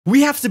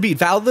We have to beat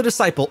Val the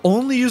Disciple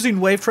only using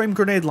waveframe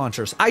grenade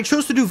launchers. I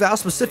chose to do Val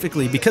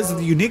specifically because of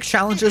the unique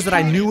challenges that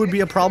I knew would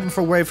be a problem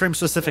for waveframe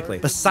specifically.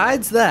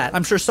 Besides that,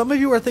 I'm sure some of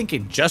you are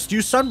thinking, just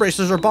use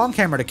sunbracers or bonk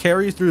hammer to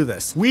carry you through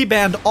this. We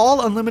banned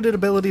all unlimited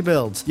ability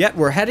builds, yet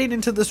we're heading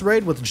into this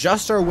raid with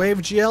just our wave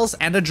GLs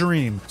and a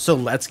dream. So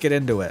let's get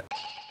into it.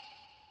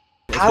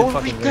 How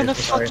are we gonna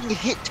fucking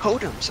hit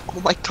totems?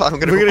 Oh my god, I'm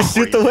gonna We're gonna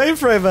shoot the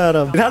waveframe at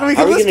him. How do we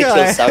kill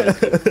this guy?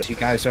 You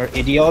guys are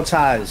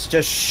idiotas.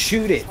 Just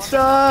shoot it.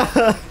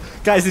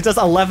 Guys, it does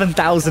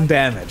 11,000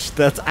 damage.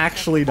 That's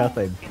actually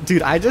nothing.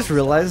 Dude, I just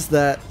realized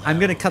that I'm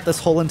gonna cut this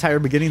whole entire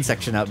beginning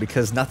section out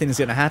because nothing is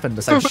gonna happen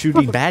besides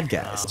shooting bad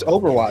guys. It's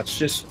Overwatch.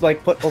 Just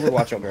like put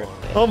Overwatch over it.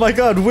 Oh my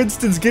god,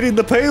 Winston's getting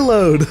the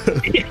payload. It just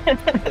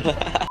looks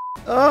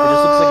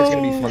like it's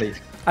gonna be funny.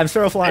 I'm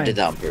still flying. I did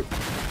that group.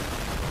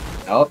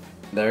 Oh,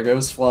 there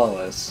goes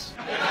flawless.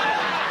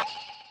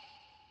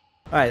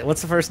 Alright,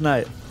 what's the first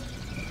night?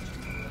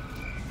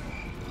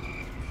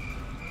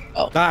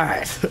 Oh.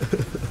 Alright.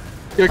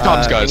 Here it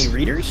comes, guys. Any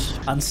readers?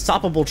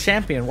 Unstoppable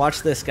champion.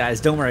 Watch this, guys.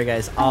 Don't worry,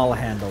 guys. I'll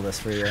handle this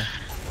for you.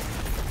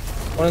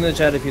 One in the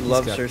chat if you'd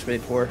love Search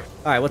Made 4.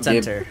 Alright, what's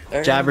enter?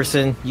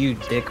 Jabberson, you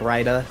dick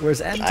rider. Where's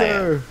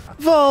enter?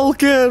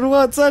 Vulcan,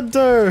 what's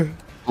enter?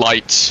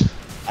 Light.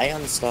 I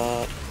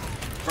unstop.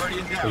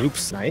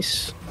 Oops,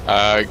 nice.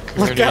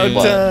 Look out,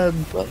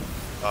 10.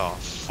 Oh,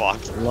 fuck.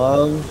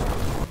 Love.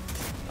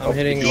 I'm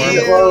hitting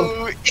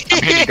I'm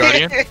hitting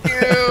Guardian.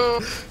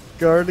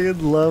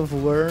 Guardian, love,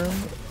 worm.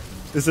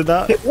 Is it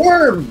not?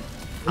 Worm!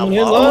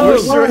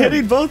 We're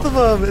hitting both of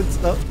them. It's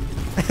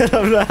I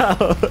don't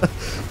know.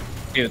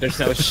 Dude, there's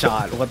no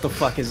shot. What the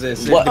fuck is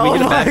this? What? Did we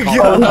get a back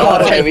call?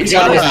 God. Okay, we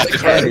got it.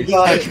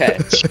 Okay.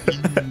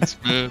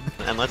 Jeez,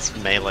 And let's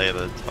melee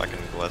the fucking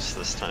glyphs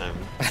this time.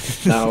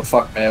 No,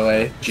 fuck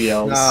melee.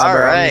 GLs. Nah, bro, I'm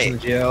Alright. using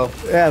Geo.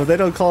 Yeah, but they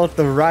don't call it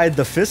the ride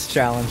the fist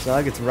challenge,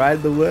 dog. It's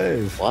ride the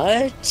wave.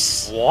 What?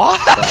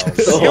 What?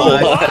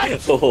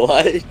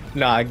 What?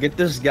 Nah, get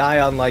this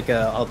guy on like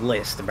a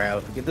list,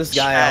 bro. Get this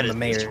guy Chad, on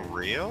the is this main.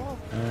 real?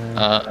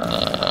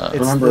 It's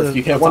Remember, if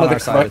you hit one of the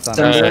correct it's on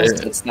our symbols,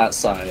 side. it's that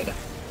side.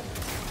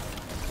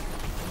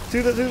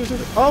 Shoot it, shoot it, shoot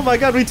it. Oh my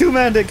god, we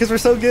two-manned it because we're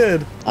so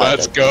good.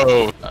 let's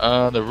go.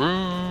 The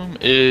room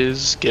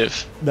is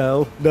GIF.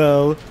 No,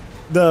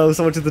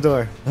 someone to the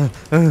door.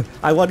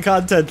 I want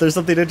content. There's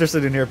something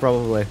interesting in here,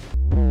 probably.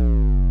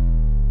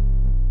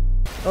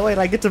 Oh wait,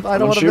 I don't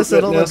want to miss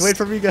it. Hold on, wait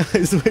for me,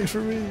 guys. Wait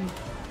for me.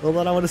 Hold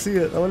on, I want to see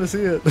it.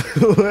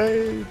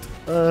 Wait.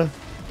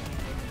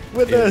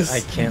 Witness. Dude,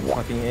 I can't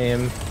fucking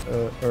aim.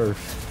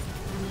 Earth.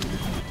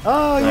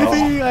 Oh,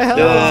 yippee! I have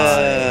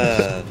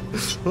it.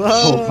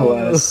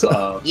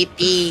 Whoa.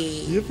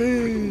 Yippee!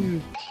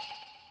 Yippee!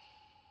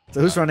 So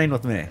who's running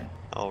with me?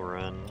 I'll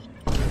run.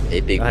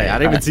 A big Hey, I man.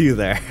 didn't even see you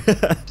there.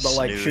 But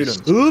like, shoot him.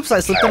 Oops! I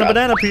slipped on a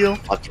banana peel.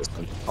 Fuck this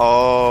one.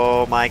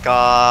 Oh my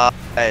god.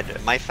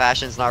 My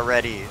fashion's not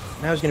ready.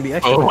 Now he's gonna be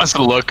extra. Oh, what's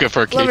the look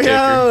for a Let me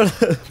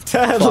caretaker? out!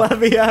 Dad, let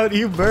me out,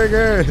 you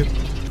burger!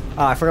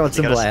 Oh, I forgot what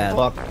symbol I had.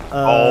 Fuck. I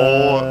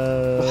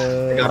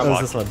got What a was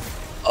fuck. this one?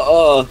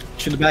 Oh,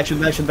 Shoot the back, shoot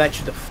the back, shoot the back,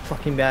 shoot the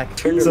fucking back.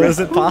 turn So around. is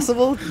it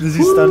possible? Is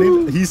he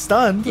stunning? He's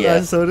stunned.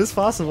 Yeah. So it is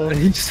possible.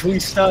 We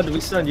stunned.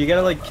 You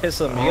gotta like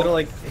kiss him. You gotta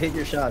like hit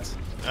your shots.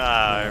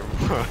 We're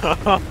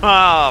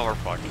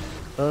fucking.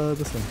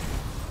 This one.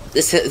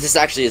 This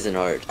actually isn't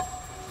hard.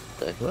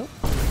 What?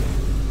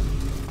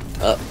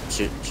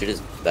 Shoot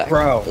his back.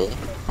 Bro.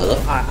 Hello?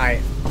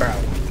 Bro.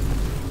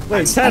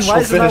 Wait, 10,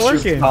 why is it not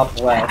working?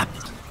 Top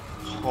left.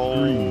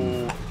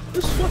 Oh.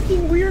 This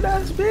fucking weird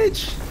ass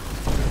bitch.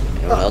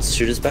 Anyone else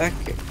shoot his back?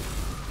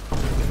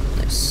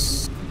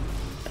 Nice.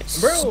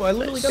 Bro, I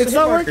literally got It's the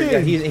not hit marker.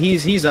 working. Yeah,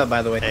 he's up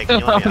by the way. Hey,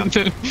 can you let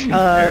me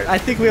out? I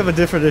think we have a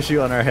different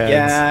issue on our hands.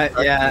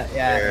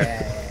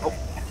 Yeah.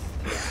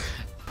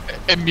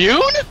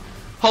 Immune?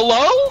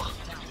 Hello?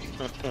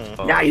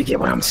 Now you get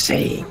what I'm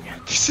saying.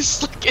 This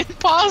is like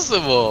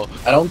impossible.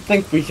 I don't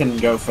think we can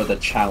go for the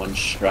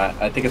challenge strat.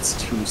 I think it's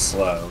too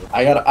slow.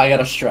 I got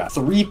a strat.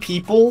 3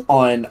 people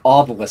on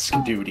obelisk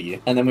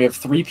duty, and then we have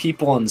 3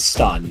 people on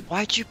stun.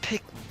 Why'd you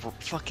pick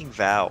fucking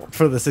Vow?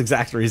 For this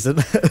exact reason.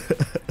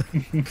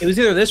 It was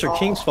either this or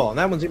King's Fall, and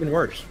that one's even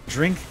worse.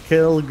 Drink,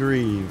 kill,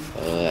 grieve.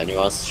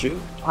 Anyone else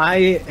shoot?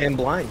 I am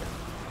blind.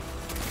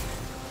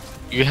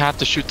 You have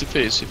to shoot the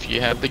face if you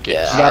have the GIF.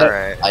 Yeah, got it.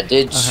 Alright. I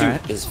did shoot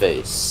Alright. his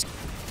face.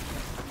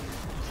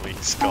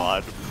 Please,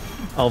 God.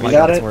 Oh my We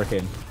god, got it's it.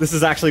 working. This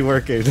is actually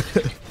working.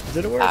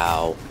 Did it work?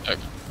 Ow.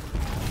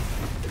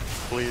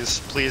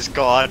 Please,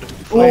 God.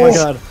 Oh my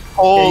god.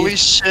 Holy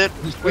shit.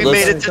 We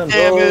made it to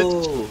damage.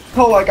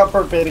 Oh, I got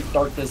Pervading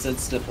Darkness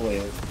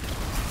instantly.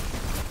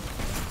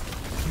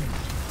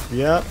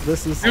 Yep,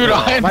 this is. Dude,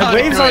 I'm my not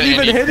waves aren't doing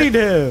even anything.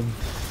 hitting him.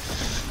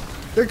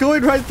 They're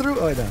going right through.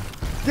 Oh no.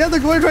 Yeah, they're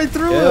going right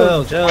through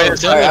him. Joe. Alright,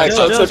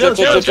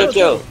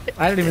 Joe.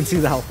 I didn't even see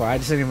the health bar. I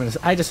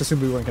just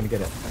assumed we weren't gonna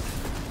get it.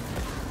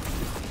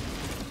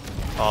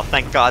 Oh,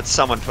 thank God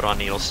someone put on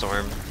Needle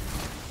Storm.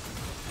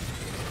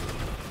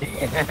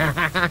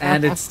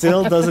 And it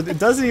still doesn't. It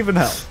doesn't even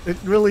help. It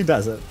really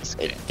doesn't.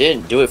 It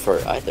didn't do it for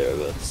either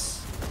of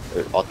us.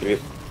 Or all three.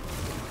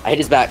 I hit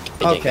his back. It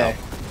didn't Okay.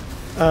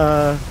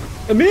 go.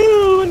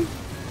 Immune.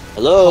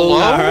 Hello. All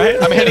right.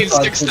 I'm hitting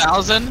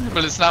 6,000,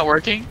 but it's not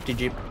working.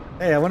 GG.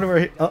 Hey, I wonder where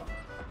he. Oh.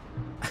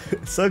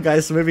 So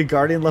guys, so maybe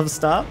Guardian Love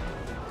stop.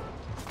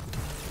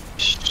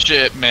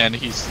 Shit, man,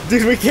 he's.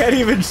 Dude, we can't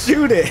even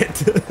shoot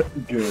it.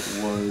 Good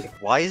word.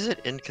 Why is it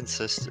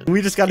inconsistent?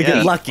 We just gotta Yeah.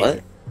 get lucky.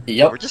 What?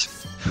 Yep. We're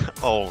just.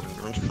 Oh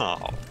no,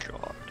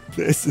 God.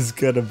 This is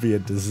gonna be a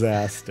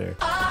disaster.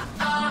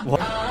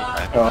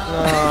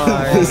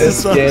 This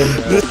is so- game.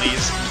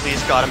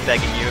 Please, God, I'm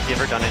begging you. Have you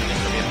ever done anything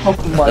for me?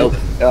 Oh my Nope.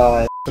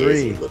 god.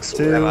 3, looks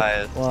 2,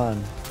 weird.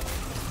 1.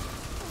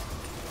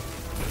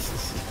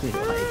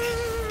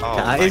 Oh,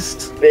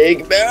 Guys,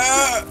 Big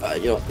bear.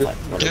 You know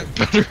what? Get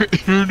better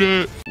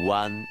internet.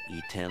 One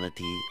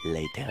eternity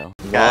later.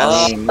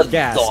 Gas.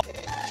 gas.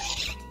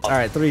 All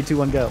right, 3, 2,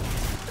 1, go.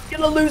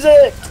 Gonna lose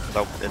it.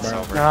 Nope, it's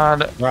over.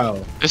 God,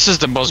 Bro. this is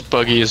the most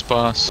buggiest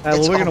boss. Well,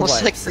 It's we're gonna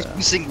almost wipe. like we're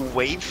using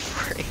wave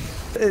frame.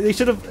 They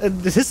should have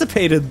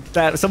anticipated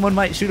that someone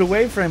might shoot a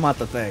wave frame at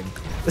the thing.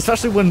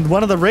 Especially when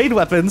one of the raid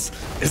weapons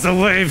is a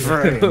wave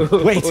frame.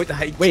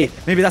 Wait,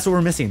 maybe that's what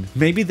we're missing.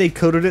 Maybe they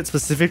coded it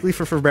specifically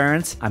for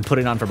forbearance. I'm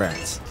putting on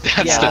forbearance.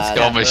 That's Yeah, the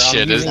dumbest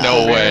shit. There's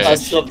no way.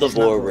 Touch of the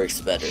board works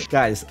better.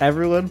 Guys,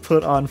 everyone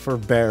put on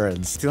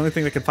forbearance. It's the only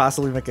thing that could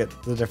possibly make it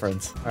the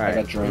difference. All right,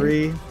 got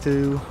drained. 3,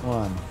 2,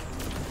 1.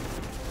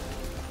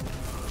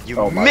 You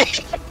Oh my-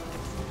 missed.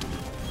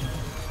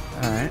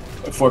 All right.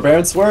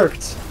 Forbearance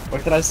worked.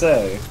 What can I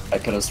say? I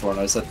could have sworn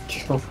I said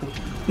kill.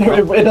 No,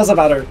 it doesn't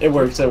matter. It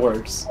works. It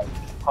works.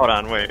 Hold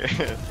on, wait.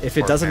 If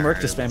it doesn't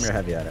work, just spam your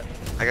heavy at it.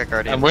 I got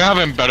Guardian. And we're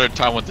having better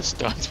time with the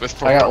stunts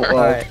with I got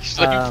Forbearance.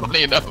 one. Alright, Actually,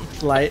 funny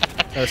enough. Light.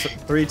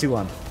 3, 2,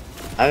 1.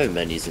 I haven't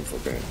been using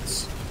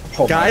forbearance.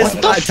 Oh my Guys,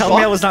 God. tell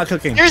me I was not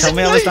cooking. Tell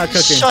me I was not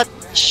cooking.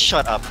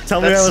 Shut up. Tell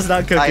me I was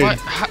not cooking. What?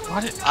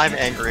 What did, I'm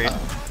angry.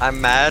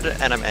 I'm mad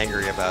and I'm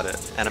angry about it.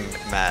 And I'm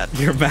mad.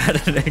 You're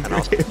mad and And angry.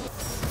 also-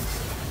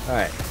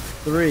 Alright.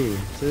 3,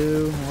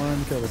 2,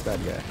 1, kill this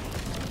bad guy.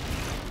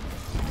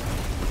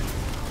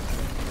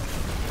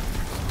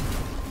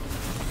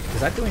 Is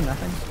that doing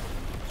nothing?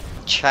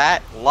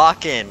 Chat,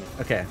 lock in.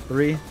 Okay,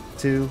 3,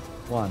 2,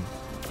 1.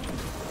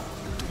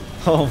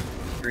 Oh,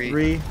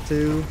 3,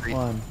 2,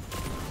 1.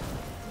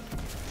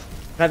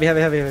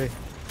 Heavy.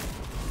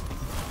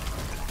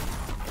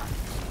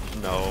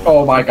 No.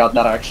 Oh my god,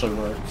 that actually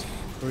worked.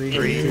 3,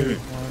 Three. 2,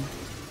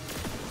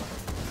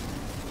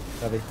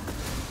 1. Heavy.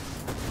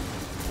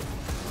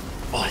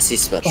 Oh, I see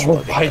special.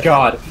 Oh my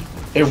god.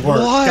 It worked.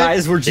 What?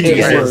 Guys, we're It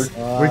geniuses.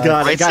 worked. We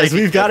got it. Right Guys, side,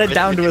 we've got it good,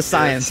 down to a good.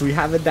 science. We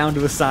have it down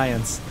to a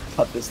science.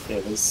 God, this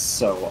game is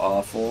so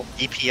awful.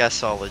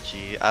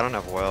 DPSology. I don't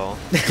have well.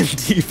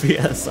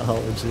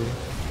 DPSology.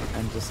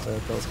 And just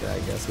kills guy, I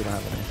guess. We don't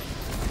have any.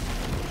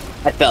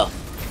 I fell.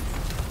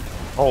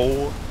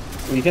 Oh.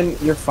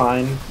 You're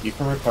fine. You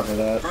can recover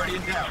that.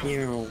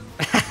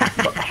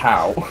 But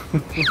how?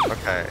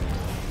 Okay.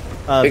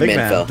 Big Big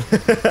man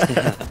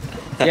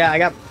Yeah, I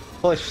got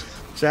pushed.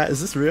 Chat, is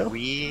this real?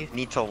 We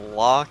need to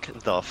lock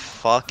the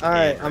fuck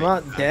Alright, in. I'm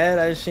not dead.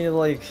 I just need to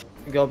like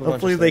go up a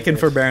Hopefully bunch they of can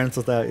stairs. forbearance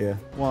without you.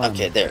 1.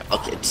 Okay, there.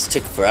 Okay, it just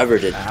took forever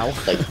to Ow.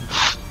 like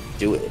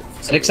do it.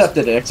 It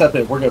accepted it.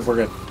 Accepted it. We're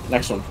good.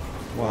 Next one.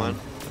 1.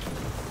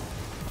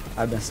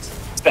 I missed.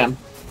 Spam.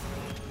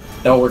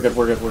 No, we're good.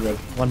 1 more. I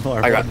one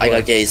more.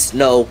 got gaze.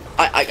 No.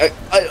 I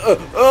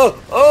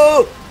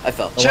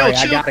fell. Don't worry,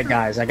 I got it,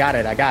 guys. I got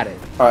it. Alright,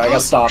 I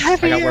got stopped. I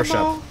got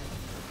worship.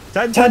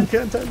 10.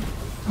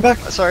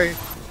 Sorry.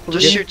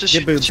 Just shoot, just Get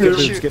shoot. boobs, shoot, get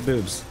boobs, shoot. get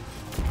boobs.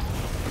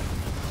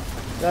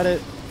 Got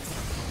it.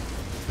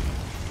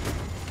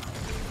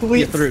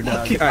 Get through,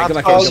 Doug. Alright, go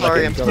back I'm in,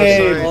 sorry, I'm go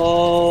back in. sorry.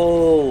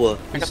 Oh.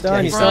 He's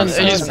done. He's Yeah, done. he's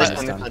He's done. done.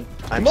 He's done.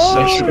 I'm Come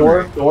so on.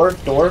 sure. Door.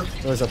 Doors open,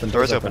 Doors open.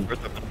 Doors open.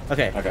 Okay,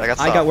 Okay. I got I got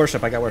stopped.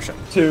 worship, I got worship.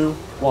 2,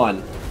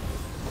 1.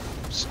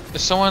 is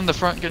someone in the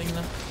front getting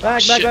them?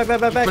 Back. Shit.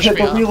 Push me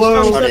me out.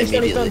 Reload. Start He's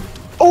done, he's immediately. done.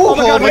 Oh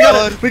my god, we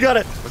got it! We got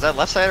it! Was that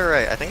left side or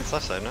right? I think it's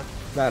left side, no?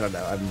 I don't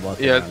know, I'm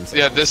walking Yeah, around, so-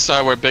 yeah. This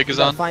side where Big is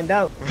Gotta on. find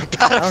out.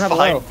 I don't have a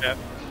low.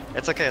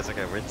 It's okay, it's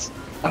okay. It's,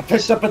 I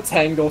picked up a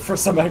tangle for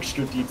some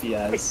extra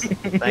DPS.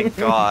 thank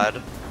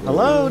God.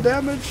 Hello,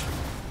 damage!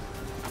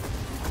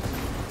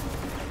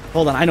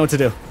 Hold on, I know what to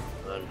do.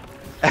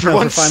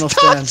 Everyone's final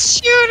stop stand.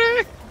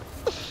 shooting!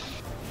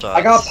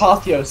 I got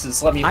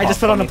apotheosis. Let me. I just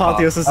put pop, on let me pop.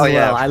 apotheosis Oh, as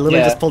yeah. well. I literally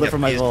Yeah. just pulled it Yeah,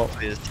 from my please, vault.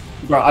 please.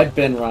 Bro, I've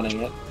been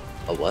running it.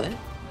 A what?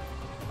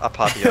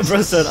 Apotheosis.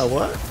 Bro said, a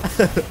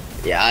what?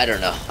 Yeah, I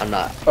don't know. I'm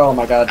not. Oh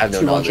my god, I have no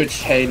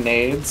 200k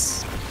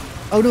nades.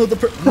 Oh no, the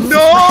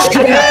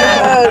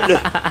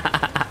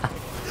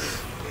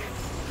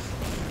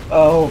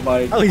Oh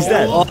my. Oh, he's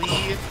dead.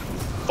 Holy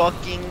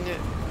fucking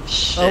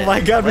shit. Oh my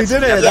god, we Let's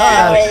did it! get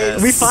Ah,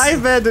 Yes. we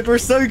 5-manned it, we're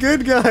so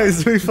good,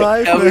 guys! We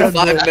 5-manned Yeah, we it.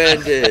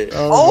 5-manned it.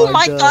 Oh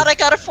my god, I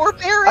got a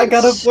forbearance! I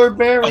got a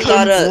forbearance.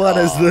 Got it. What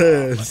is Oh,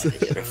 this? I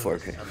get a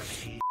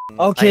forbearance.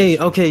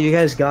 Okay, you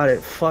guys got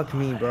it. Fuck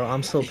me, bro.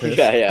 I'm so pissed.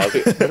 Yeah,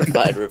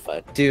 we're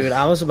fine. Dude,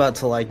 I was about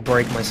to like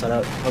break my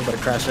setup. I was about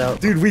to crash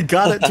out. Dude, we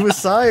got it to a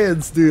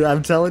science, dude.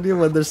 I'm telling you,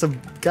 when there's some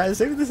guys,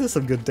 maybe this is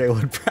some good day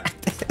one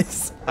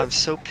practice. I'm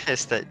so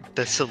pissed that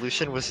the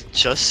solution was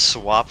just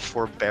swap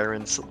for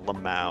Baron's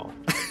Lamau.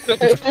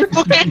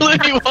 It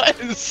literally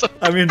was.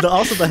 I mean,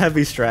 also the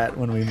heavy strat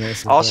when we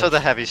missed. Also the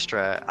heavy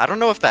strat. I don't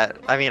know if that.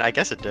 I mean, I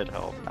guess it did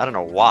help. I don't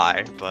know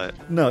why, but.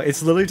 No,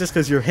 it's literally just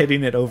because you're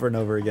hitting it over and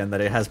over again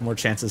that it has more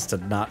chances to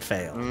not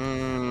fail.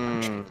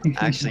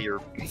 Actually,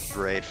 you're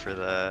great for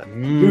that.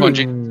 Bunch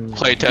of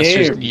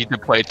playtesters need to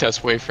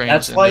playtest waveframes.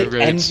 That's in why their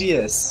rigs.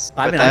 envious.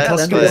 I mean, that- I'm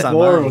that's envious The on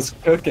war mine. was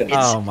cooking.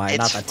 Oh my,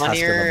 not It's the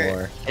Tusk of the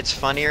War. It's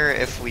funnier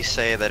if we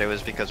say that it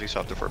was because we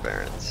swapped it for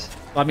Barons.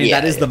 I mean,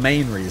 Yeah, that is yeah. the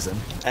main reason.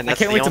 And I that's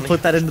can't the wait to only-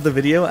 put that into the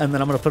video, and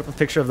then I'm gonna put up a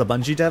picture of the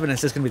Bungie dev, and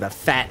it's just gonna be the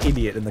fat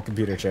idiot in the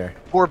computer chair.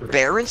 For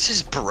Barons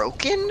is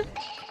broken?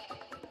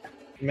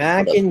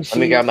 Mac and cheese.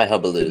 Let me grab my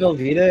Hubbaloo.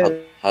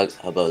 Velveeta.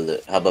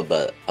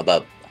 Hubba.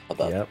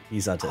 Yep,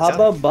 he's on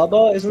Hubba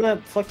Bubba? Isn't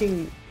that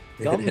fucking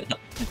gum?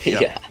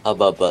 Yeah,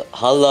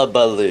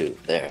 Hullabaloo.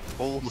 There.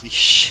 Holy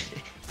shit.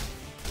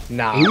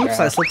 Nah. Oops,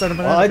 bro. I slipped on a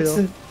banana What?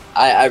 peel.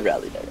 I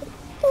rallied that.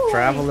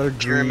 Traveler,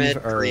 Pyramid,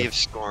 Grieve, or... Grieve,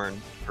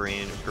 Scorn,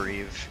 Green,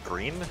 Grieve,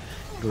 Green?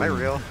 Am I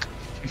real?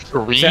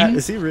 Green? Chat,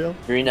 is he real?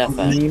 Green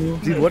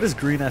FN. Dude, what does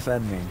green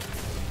FN mean?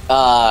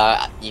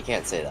 You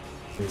can't say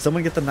that.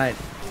 Someone get the knight.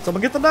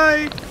 Someone get the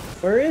knight!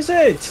 Where is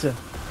it?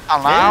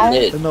 Hello?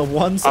 Mid. In the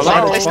one Hello?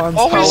 side response.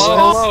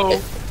 Hello?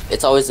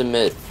 It's always a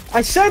mid.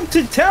 I said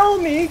to tell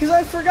me because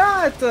I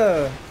forgot.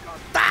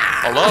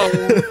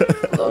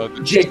 Hello?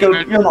 Jacob,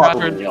 you're not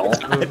real.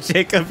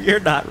 Jacob, you're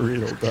not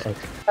real, dog.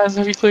 Guys,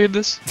 have you cleared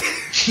this?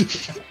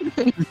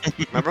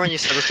 Remember when you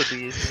said this would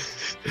be easy?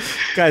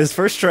 Guys,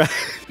 first try.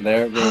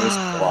 There goes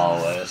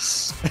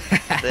flawless.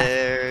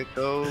 There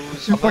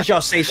goes. Of course,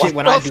 y'all say shit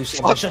when What I the do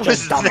something. Shut fuck your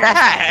was dumb that?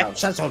 ass up, bro.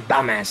 Shut your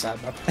dumb ass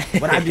up, bro.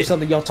 When I do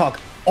something, y'all talk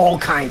all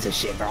kinds of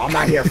shit, bro. I'm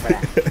not here for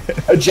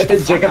that.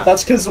 Jacob,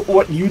 that's because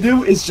what you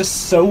do is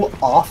just so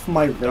off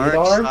my Dark,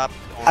 radar. stop,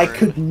 I Corn.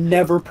 could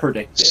never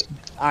predict it.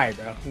 Alright,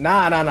 bro.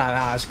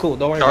 Nah. It's cool.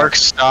 Don't worry Dark, about it.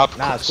 stop.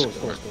 Nah, it's cool. It's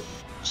cool.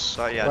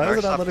 So, yeah, Why Dark,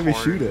 is it not stop, letting me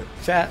Corn. shoot it?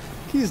 Chat,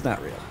 he's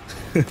not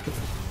real.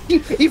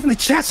 Even the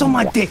chat's on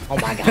my dick. Oh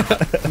my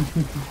god.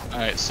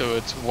 Alright, so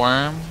it's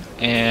worm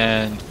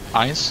and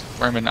ice.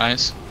 Worm and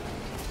ice.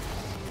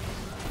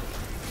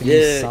 Can you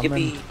Yeah, summon-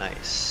 yippee.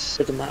 Nice.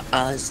 Look at my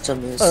eyes, tell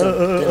me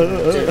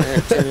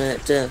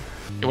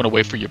You wanna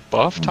wait for your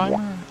buff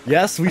timer?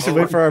 Yes, we should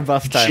wait for our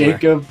buff timer.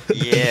 Jacob,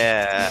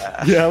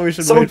 Yeah. Yeah, we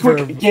should someone wait for...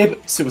 quick, Gabe,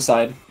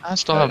 suicide. I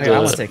still have Hey, I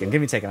want the... taken.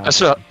 Give me taken. I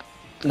still...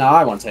 No,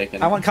 I want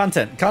taken. I want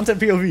content. Content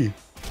POV.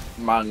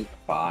 Fine.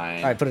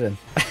 Alright, put it in.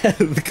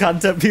 The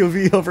content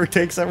POV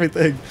overtakes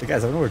everything. Hey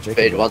guys, I don't know where Jacob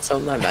Wait, is. want some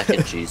of my mac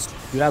and cheese?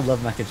 Dude, I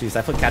love mac and cheese.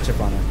 I put ketchup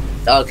on it.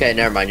 Okay,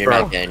 never mind. You're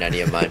Bro. not getting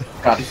any of mine.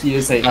 God, he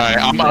is a. Alright,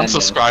 I'm menace.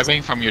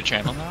 unsubscribing from your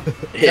channel now.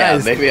 Yeah,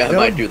 Guys, maybe I don't,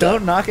 might do that.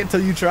 Don't knock it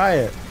till you try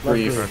it. Love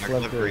Grief. grief,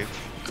 love Love grief.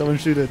 grief. Someone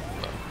shoot it.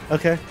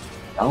 Okay.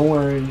 Don't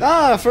worry.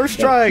 Ah, first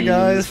try,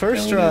 guys.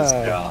 First Doing his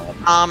try. job.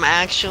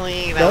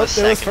 Actually, that Nope, was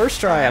it was second first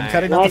try. I'm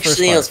cutting out the first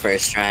Actually, it was part.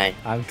 first try.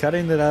 I'm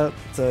cutting it out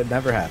so it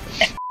never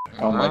happened.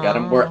 Oh my god,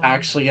 and we're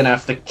actually gonna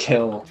have to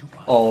kill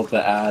all of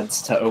the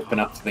ads to open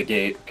up the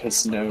gate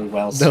because no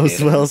well No skating.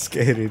 swell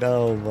skating.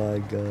 Oh my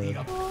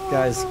god.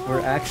 Guys,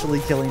 we're actually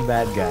killing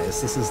bad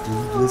guys. This is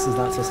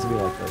not supposed to be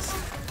like this.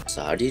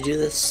 So how do you do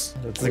this?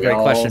 That's a We great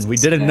all question. We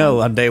didn't stand.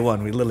 know on day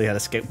one. We literally had to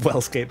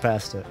skate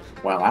past it.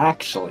 Well,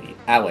 actually,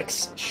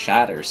 Alex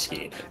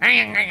Shattersky.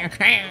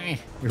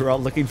 We were all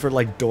looking for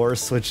like door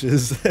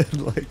switches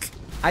and like.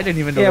 I didn't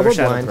even know Yeah, there were we're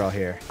shadow blind. throw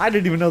here. I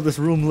didn't even know this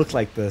room looked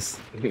like this.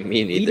 Me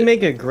You'd neither.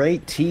 make a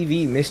great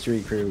TV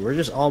mystery crew. We're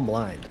just all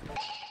blind.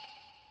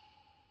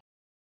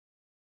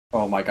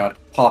 Oh my god,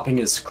 popping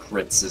his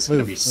crits is gonna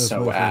Move, be move, so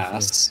move, move,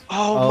 ass.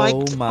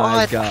 Oh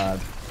my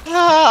god.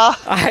 Ah!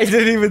 I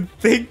didn't even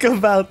think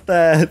about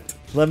that.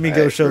 Let me go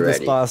Alright, show this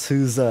ready. boss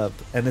who's up.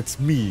 And it's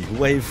me,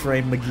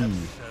 Waveframe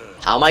McGee.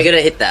 How am I gonna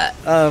hit that?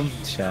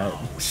 Chat.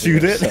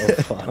 Shoot You're it. so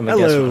fun. I'm gonna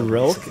guess Hello, what it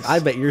Rhulk. is. I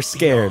bet you're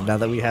scared now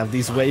that we have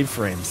these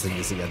waveframe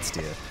thingies against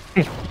you.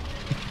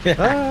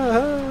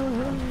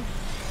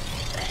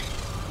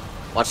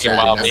 Watch You're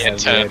that. wildly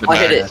That's intent. weird.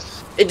 I hit it.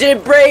 It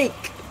didn't break.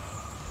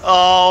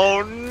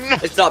 Oh no!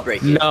 It's not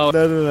breaking. No.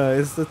 No.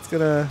 It's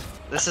gonna.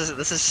 This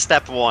is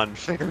step one.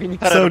 Figuring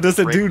out how So to does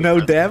it break do no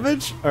it.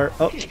 damage? Or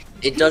oh,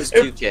 It does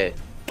 2k.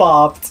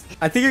 Popped.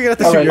 I think you're gonna have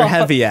to shoot Alright. your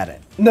heavy at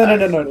it.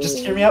 No, just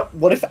hear me out.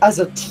 What if as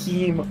a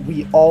team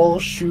we all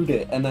shoot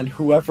it and then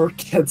whoever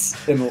gets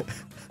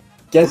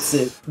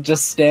it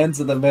just stands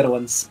in the middle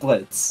and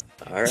splits?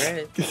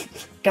 Alright.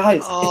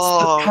 Guys,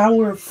 Oh. it's the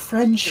power of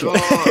friendship.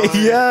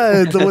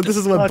 Yeah, this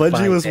is what Fuck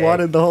Bungie my was day.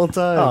 wanted the whole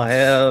time. Oh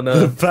hell The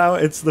no. power,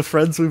 it's the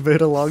friends we've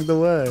made along the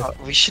way.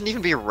 We shouldn't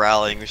even be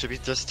rallying. We should be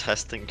just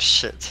testing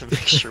shit to make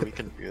sure we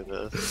can do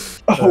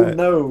this. Oh Alright.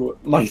 no,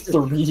 my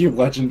 3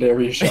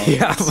 legendary shots.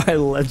 Yeah, my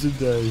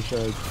legendary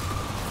shot.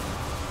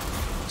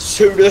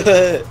 Shoot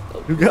it.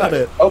 Who got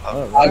it? Oh,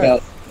 Oh, I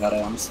right. got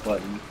it. I'm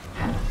splitting.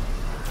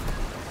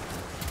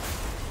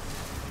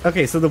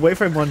 Okay, so the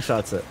wayframe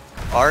one-shots it.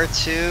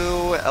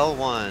 R2,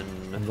 L1.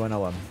 I'm going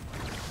L1.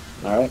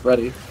 Alright,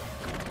 ready.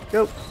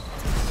 Go.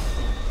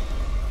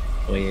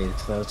 Wait,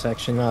 that's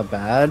actually not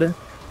bad.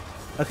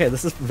 Okay,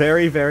 this is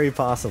very, very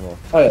possible.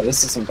 Oh yeah,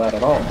 this isn't bad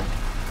at all.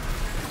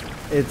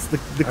 It's the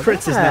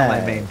crits is now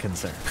my main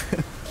concern.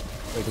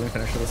 Wait, can we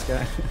finish this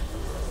guy?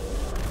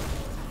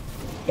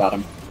 Got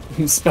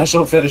him.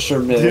 Special finisher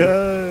mid.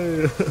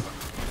 Yeah.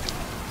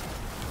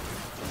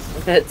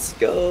 Let's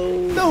go.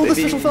 No, baby. the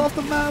special fell off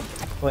the map.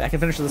 Wait, I can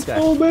finish this guy.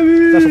 Oh,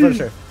 baby. Special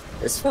finisher.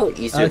 This felt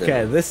easier than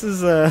Okay, that. this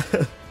is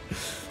Alright.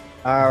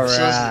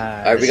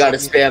 Alright, we gotta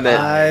spam it.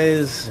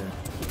 Guys.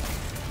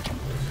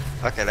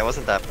 Okay, that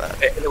wasn't that bad.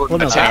 well, no,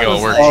 That's that how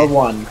you was work.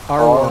 R1.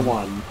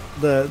 R1.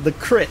 R1. the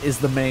crit is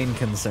the main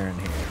concern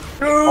here.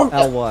 L1.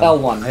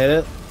 L1. Hit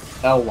it.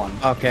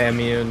 L1. Okay,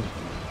 immune.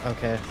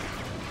 Okay.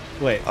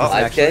 Wait. Oh, is it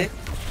actually- 5K?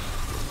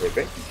 Wait,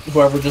 great.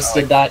 Whoever just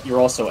did that, you're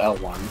also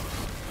L1.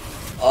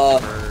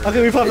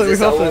 Okay, we popped Is it. We this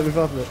popped it. L1? We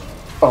popped it.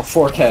 Oh,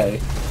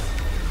 4K.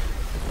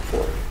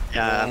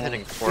 Yeah, I'm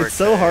hitting 4K. It's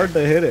so hard to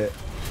hit it.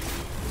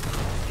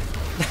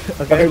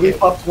 Okay, we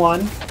popped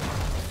one.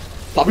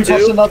 Pop We 2?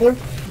 popped another.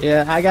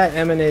 Yeah, I got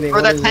emanating. Throw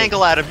What that is it?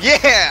 tangle at him.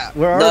 Yeah!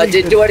 Where are No, we? it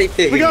didn't do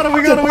anything. We got him.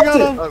 We got him. We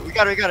got him. Oh, we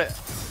got it. We got it.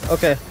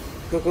 Okay.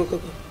 Go, go, go,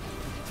 go.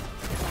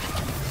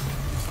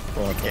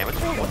 Damn it.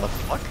 What the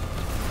fuck?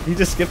 He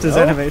just skipped his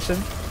No? animation.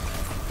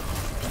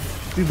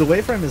 Dude, the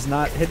wayframe is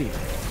not hitting.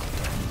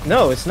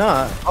 No, it's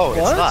not. Oh, What?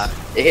 it's not.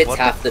 It hits What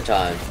half the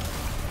time.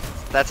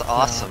 That's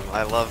awesome.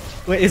 I love.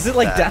 Wait, is it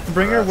like That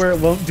Deathbringer rough. where it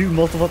won't do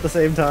multiple at the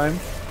same time?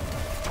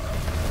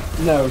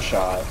 No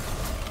shot.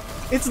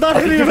 It's not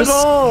I hitting think him at it was-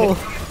 all.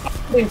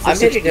 I'm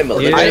hitting him a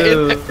little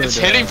Yeah. bit. It's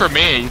hitting for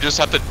me. You just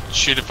have to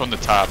shoot it from the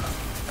top.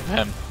 of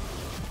him.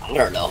 I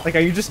don't know. Like, are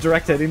you just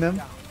direct hitting them?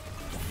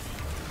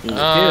 I'm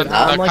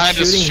I'm like kind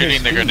of shooting shooting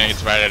his the feet.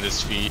 grenades right at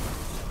his feet.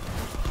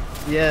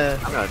 Yeah.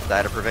 I'm gonna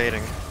die to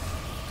pervading.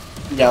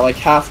 Yeah, like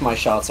half my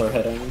shots are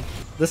hitting.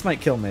 This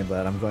might kill me,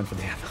 but I'm going for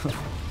the ammo.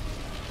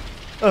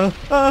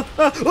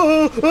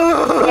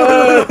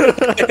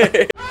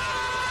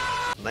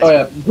 Nice. Oh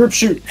yeah, group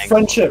shoot, Angle.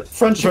 friendship.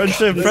 Friendship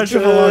Let's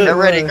along go. the Get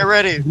ready. way. Get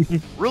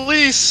ready.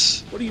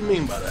 Release. What do you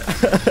mean by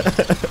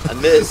that? I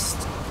missed.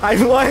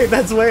 I'm lying.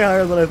 That's way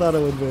higher than I thought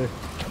it would be.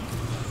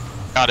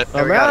 Got it.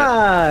 There we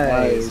got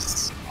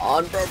Nice. Nice.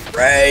 On the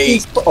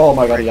break. Oh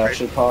my god, he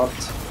actually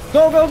popped.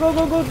 Go, go, go,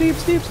 go, go.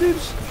 Deeps, deeps,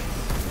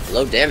 deeps.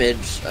 Low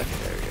damage. Okay,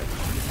 there we go.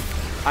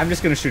 I'm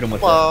just gonna shoot him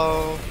with it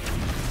Whoa.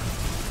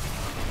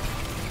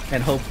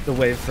 and hope the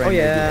wave frame. Oh,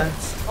 yeah.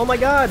 Oh my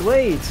god,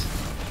 wait.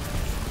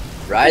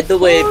 Ride the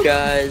wave,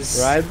 guys.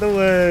 Ride the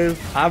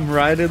wave. I'm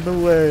riding the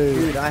wave.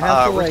 Dude, I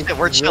have to We're, like.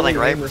 we're chilling,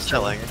 really right? aim We're this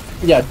chilling.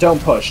 Yeah,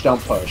 don't push,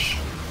 don't push.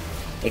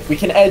 Like, we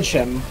can edge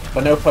him,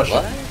 but no pushing.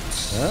 What?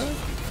 Huh?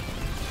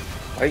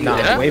 Are you Nah,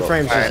 in?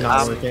 wayframe's just Alright,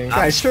 not working.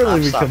 Guys, surely I'm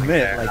we stopping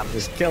commit. there. Like,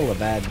 just kill the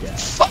bad guy.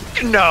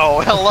 Fuck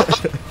no. Hello.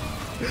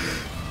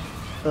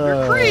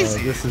 You're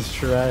crazy. This is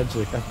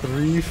tragic. A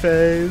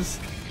 3-phase.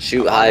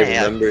 Shoot high,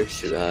 man. remember?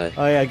 Shoot high.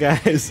 Oh yeah,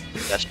 guys.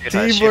 Yeah, shoot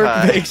high, shoot Teamwork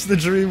high. makes the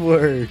dream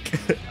work.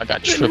 I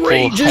got triple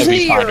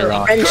heavy fire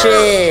on.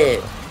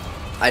 Friendship!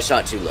 I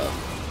shot too low.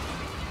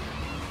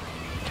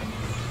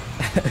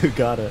 Who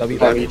got it? W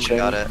Heavy We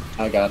got it.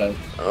 I got it.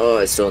 Oh,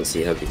 I still don't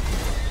see heavy.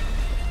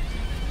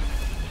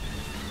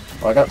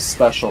 Oh, I got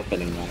special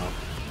pinning now.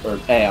 Or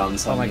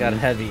Aeons. Oh my god, I mean.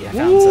 heavy. I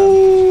found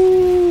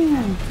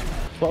some.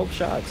 12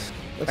 shots.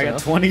 That's I got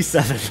enough.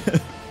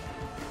 27.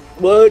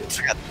 What?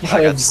 I got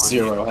have 20.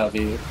 0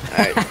 heavy.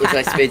 Alright, looks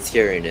like Spade's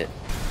carrying it.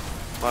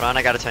 Hold on,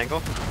 I got a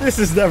tangle. This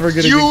is never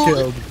gonna You- get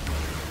killed.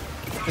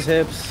 His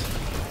hips.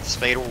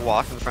 Spade will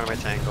walk in front of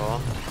my tangle.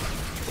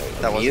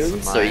 That was Immune?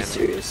 Are you mine.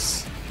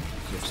 serious?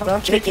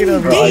 Stop thinking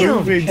of Damn.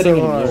 moving Hitting so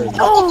him. hard.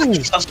 Oh!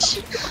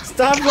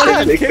 Stop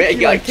letting me Big kick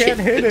man you. I got can't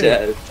kicked hit to it.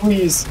 death.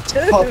 Please.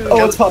 Pop.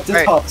 Oh, it's popped, it's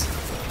Right. popped.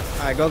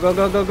 Alright, go, go,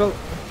 go, go, go.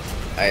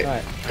 Alright,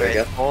 Alright. there we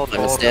go. Hold, Let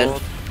me hold, stand.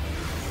 hold.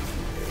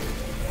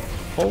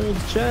 Hold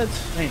jet.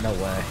 Ain't no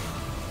way.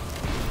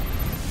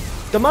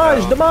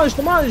 Damage, No. damage,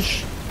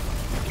 damage.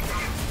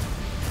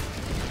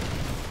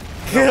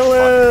 Kill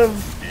him.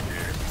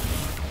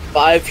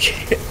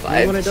 5K.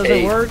 And when it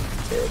doesn't work,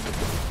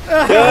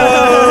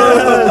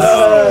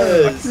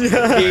 Yes!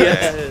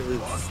 Yes.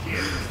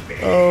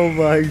 Oh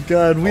my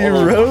god, we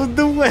Oh. rode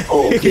the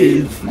wave.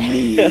 Give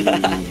me.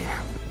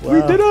 Wow.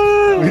 We did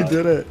it. We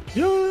did it.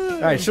 Yeah.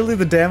 All right, surely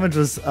the damage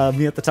was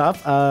me at the top.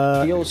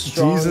 Feel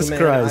strong, Jesus man.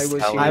 Christ.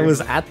 I I was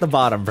was at the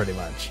bottom pretty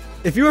much.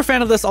 If you're a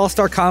fan of this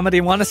all-star comedy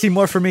and want to see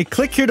more from me,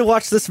 click here to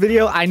watch this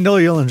video. I know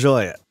you'll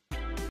enjoy it.